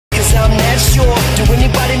sure. Do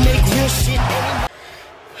anybody make real shit?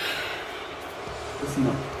 Listen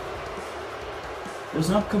up. There's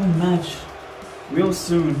an upcoming match real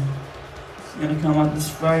soon. It's gonna come out this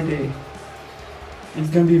Friday. It's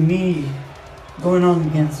gonna be me going on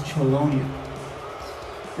against CHELONIA.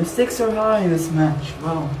 The stakes are high in this match.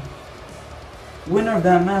 Well, winner of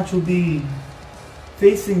that match will be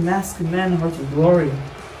facing Masked Man Hearts of Glory.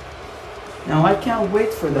 Now I can't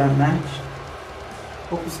wait for that match.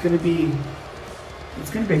 Hope it's gonna be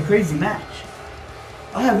a crazy match.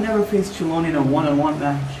 I have never faced CHELONIA in a one-on-one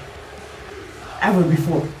match ever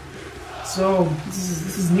before. So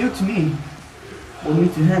this is new to me. Well, new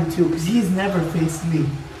to him too, because he's never faced me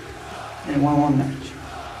in a one-on-one match.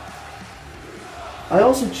 I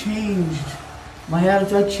also changed my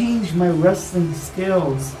attitude. I changed my wrestling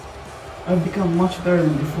skills. I've become much better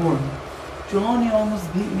than before. CHELONIA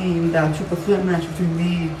almost beat me in that triple threat match between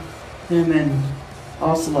me, him, and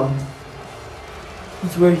Ocelot.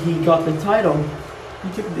 It's where he got the title. He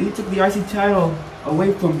took the IC title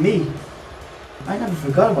away from me. I never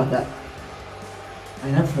forgot about that.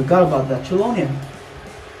 CHELONIA,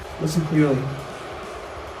 listen clearly.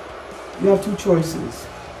 You have two choices.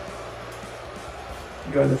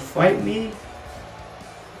 You either fight me,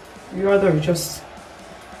 or you either just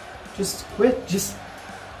quit, just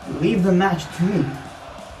leave the match to me.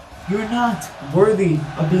 You're not worthy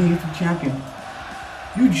of being a YouTube champion.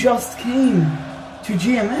 You just came to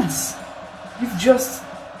GMS. You've just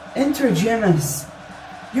entered GMS.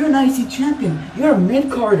 You're an IC champion. You're a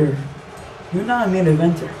mid-carder. You're not a main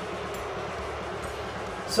eventer.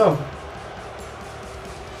 So,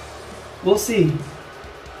 we'll see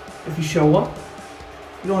if you show up.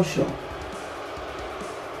 You don't show up.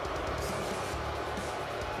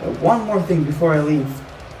 One more thing before I leave.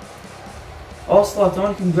 Ocelot, I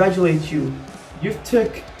want to congratulate you. You've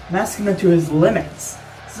took Masked Man to his limits.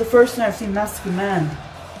 This is the first time I've seen Masked Man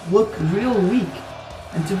look real weak.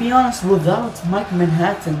 And to be honest, without Mike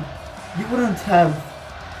Manhattan, you wouldn't have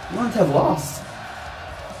lost.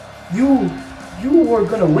 You were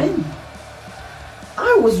gonna win.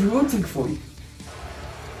 I was rooting for you.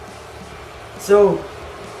 So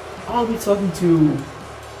I'll be talking to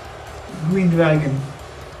Green Dragon.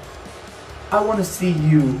 I want to see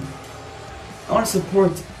you. I want to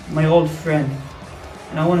support my old friend,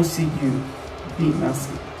 and I want to see you beat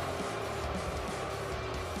Masked.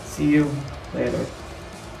 See you later.